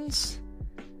sounds?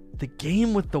 The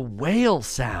game with the whale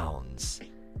sounds.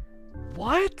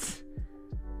 What?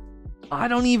 I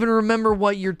don't even remember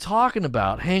what you're talking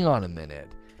about. Hang on a minute.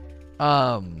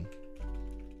 I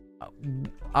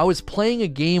was playing a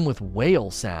game with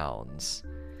whale sounds.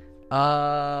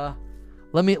 Let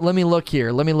me look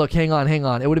here. Let me look. Hang on.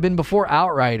 It would have been before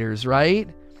Outriders, right?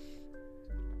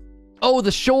 Oh,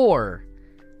 The Shore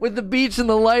with the beach and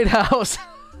the lighthouse.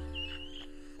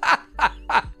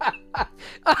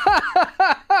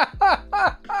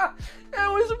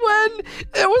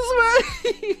 It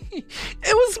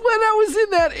was when I was in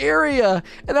that area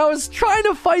and I was trying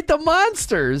to fight the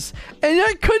monsters and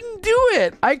I couldn't do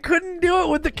it. I couldn't do it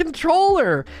with the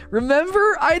controller.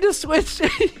 Remember? I just switched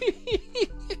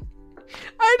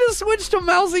to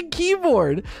mouse and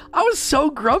keyboard. I was so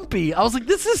grumpy. I was like,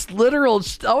 this is literal.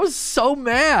 I was so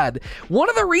mad. One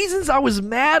of the reasons I was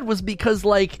mad was because,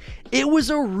 it was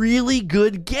a really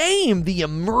good game. The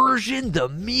immersion, the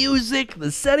music,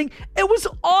 the setting, it was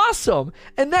awesome.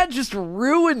 And that just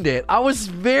ruined it. I was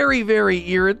very, very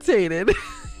irritated.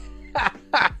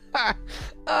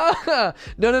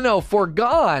 No. For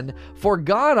Gone,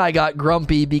 I got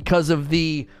grumpy because of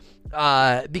the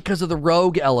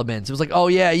rogue elements. It was like, oh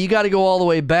yeah, you got to go all the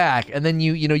way back, and then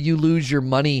you lose your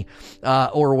money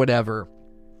or whatever.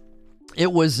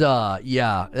 It was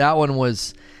that one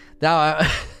was that.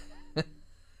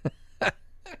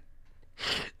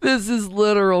 This is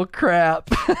literal crap.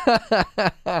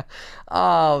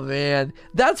 Oh man,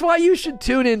 that's why you should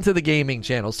tune into the gaming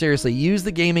channel. Seriously, use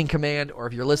the gaming command, or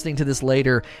if you're listening to this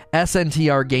later,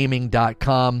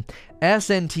 sntrgaming.com.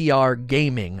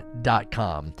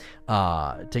 sntrgaming.com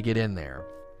to get in there.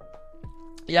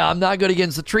 Yeah, I'm not good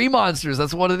against the tree monsters.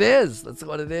 That's what it is.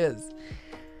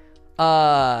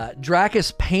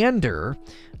 Dracus Pander.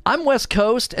 I'm West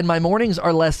Coast, and my mornings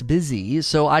are less busy,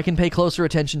 so I can pay closer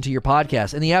attention to your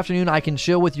podcast. In the afternoon, I can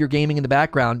chill with your gaming in the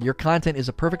background. Your content is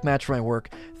a perfect match for my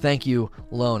work. Thank you,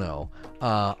 Lono.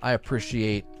 I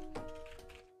appreciate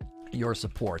your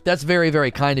support. That's very,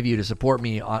 very kind of you to support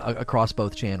me across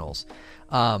both channels.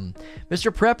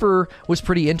 Mr. Prepper was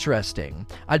pretty interesting.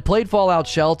 I'd played Fallout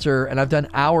Shelter, and I've done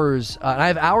hours, and I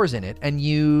have hours in it, and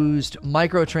used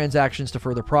microtransactions to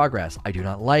further progress. I do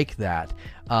not like that.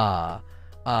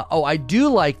 I do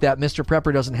like that Mr.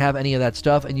 Prepper doesn't have any of that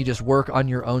stuff, and you just work on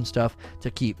your own stuff to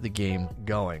keep the game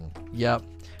going. Yep.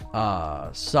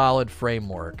 Solid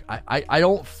framework. I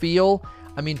don't feel...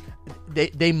 I mean,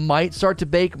 they might start to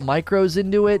bake micros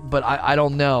into it, but I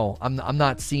don't know. I'm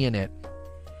not seeing it.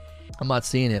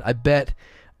 I bet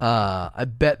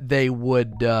they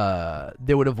would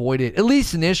avoid it, at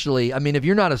least initially. I mean, if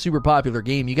you're not a super popular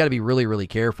game, you got to be really, really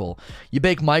careful. You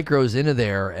bake micros into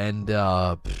there, and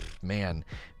man,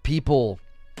 people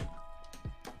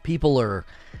are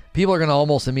going to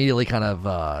almost immediately kind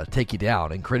of take you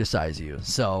down and criticize you.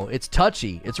 So it's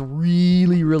touchy. It's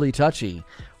really, really touchy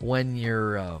when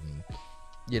you're,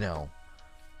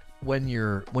 when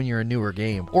you're a newer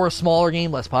game or a smaller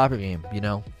game, less popular game,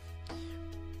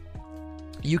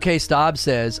 UK Stob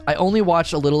says, I only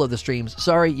watched a little of the streams.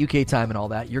 Sorry, UK time and all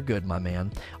that. You're good, my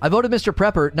man. I voted Mr.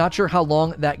 Prepper. Not sure how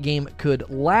long that game could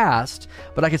last,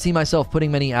 but I could see myself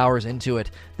putting many hours into it.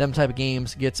 Them type of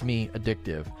games gets me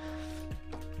addictive.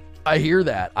 I hear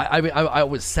that. I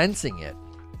was sensing it.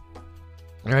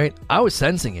 All right? I was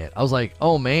sensing it. I was like,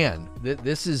 oh, man,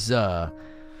 this is... I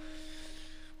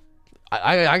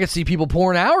could see people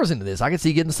pouring hours into this. I could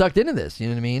see getting sucked into this. You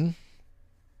know what I mean?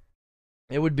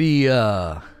 It'd be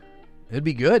good.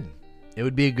 It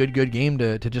would be a good game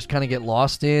to just kind of get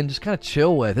lost in, just kind of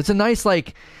chill with. It's a nice,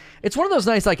 like, it's one of those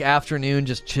nice, like, afternoon,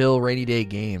 just chill, rainy day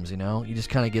games, you know? You just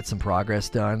kind of get some progress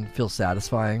done, feels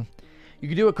satisfying. You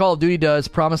can do what Call of Duty does,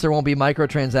 promise there won't be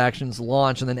microtransactions,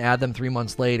 launch, and then add them 3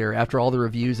 months later after all the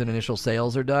reviews and initial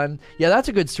sales are done. Yeah, that's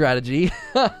a good strategy.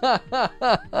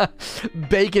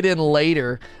 Bake it in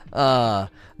later. That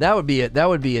would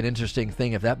be an interesting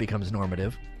thing if that becomes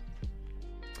normative.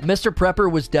 Mr.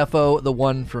 Prepper was defo the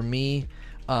one for me.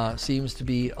 Seems to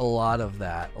be a lot of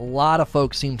that. A lot of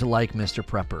folks seem to like Mr.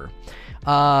 Prepper.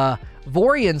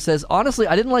 Vorian says, honestly,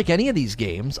 I didn't like any of these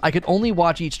games. I could only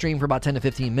watch each stream for about 10 to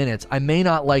 15 minutes. I may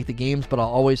not like the games, but I'll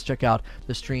always check out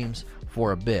the streams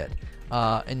for a bit.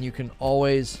 And you can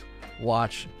always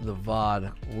watch the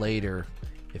VOD later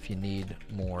if you need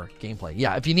more gameplay.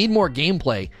 Yeah, if you need more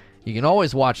gameplay, you can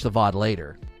always watch the VOD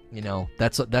later. You know,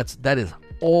 that is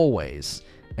always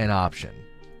an option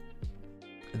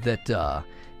that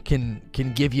can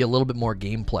give you a little bit more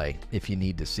gameplay if you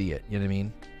need to see it. You know what I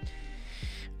mean?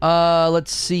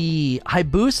 Let's see.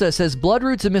 Hayabusa says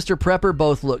Bloodroots and Mr. Prepper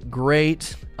both look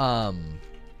great.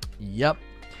 Yep.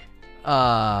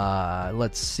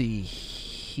 Let's see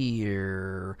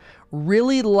here.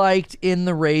 Really liked In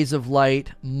the Rays of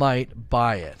Light. Might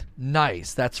buy it.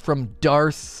 Nice. That's from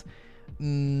Darth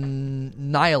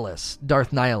Nihilus. Darth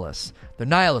Nihilus. They're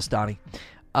Nihilus, Donnie.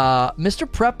 Mr.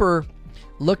 Prepper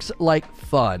looks like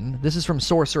fun. This is from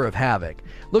Sorcerer of Havoc.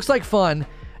 Looks like fun.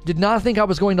 Did not think I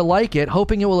was going to like it,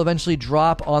 hoping it will eventually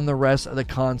drop on the rest of the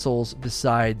consoles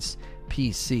besides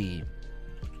PC.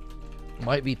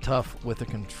 Might be tough with a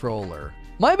controller.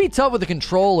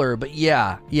 But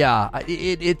yeah.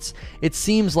 It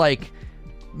seems like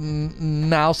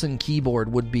mouse and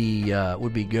keyboard would be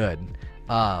good.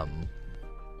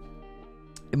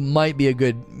 It might be a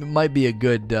good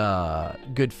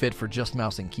fit for just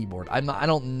mouse and keyboard. I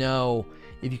don't know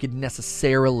if you could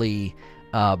necessarily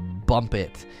bump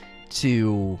it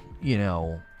to,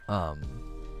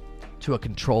 to a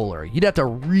controller. You'd have to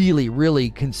really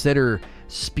consider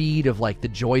speed of like the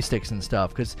joysticks and stuff,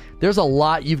 because there's a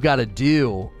lot you've got to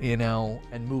do,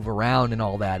 and move around and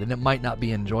all that, and it might not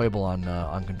be enjoyable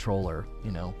on controller.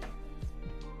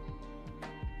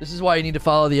 This is why you need to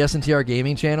follow the SNTR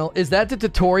Gaming channel. Is that the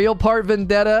tutorial part,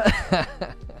 Vendetta?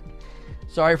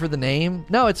 Sorry for the name.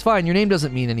 No, it's fine. Your name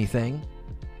doesn't mean anything.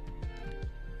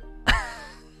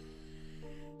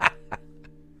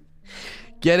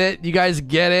 Get it? You guys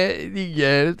get it? You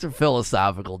get it? It's a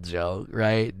philosophical joke,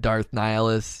 right? Darth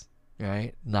Nihilus,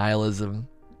 right? Nihilism,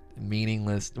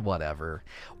 meaningless, whatever.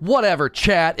 Whatever,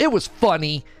 chat. It was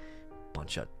funny.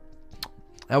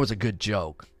 That was a good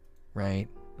joke, right?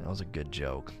 That was a good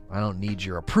joke. I don't need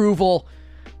your approval.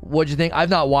 What'd you think? I've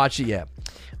not watched it yet.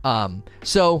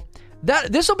 So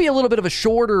this will be a little bit of a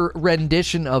shorter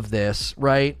rendition of this,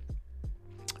 right?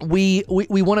 We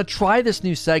want to try this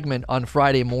new segment on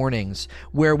Friday mornings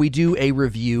where we do a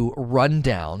review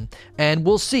rundown, and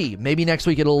we'll see. Maybe next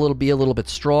week it'll be a little bit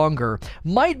stronger.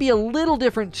 Might be a little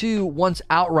different too once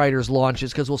Outriders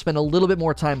launches, because we'll spend a little bit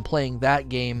more time playing that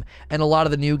game, and a lot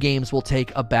of the new games will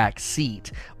take a back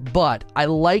seat. But I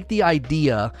like the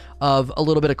idea of a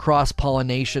little bit of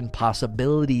cross-pollination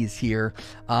possibilities here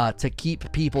to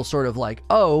keep people sort of like,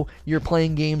 oh, you're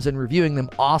playing games and reviewing them.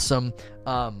 Awesome.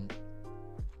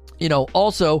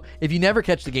 Also, if you never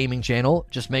catch the gaming channel,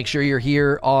 just make sure you're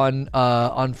here on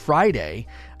Friday.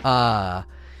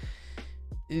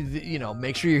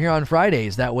 Make sure you're here on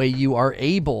Fridays. That way you are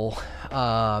able,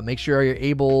 make sure you're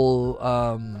able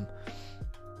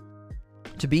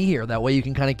to be here. That way you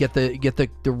can kind of get the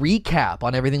recap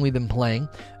on everything we've been playing,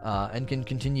 and can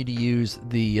continue to use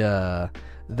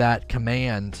that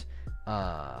command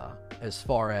as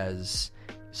far as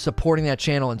supporting that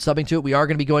channel and subbing to it. We are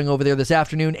going to be going over there this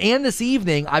afternoon and this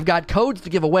evening. I've got codes to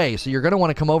give away, so you're going to want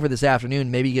to come over this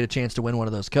afternoon. Maybe get a chance to win one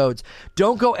of those codes.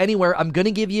 Don't go anywhere. I'm going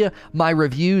to give you my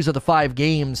reviews of the 5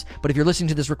 games, but if you're listening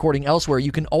to this recording elsewhere,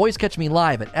 you can always catch me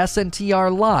live at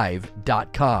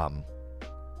sntrlive.com.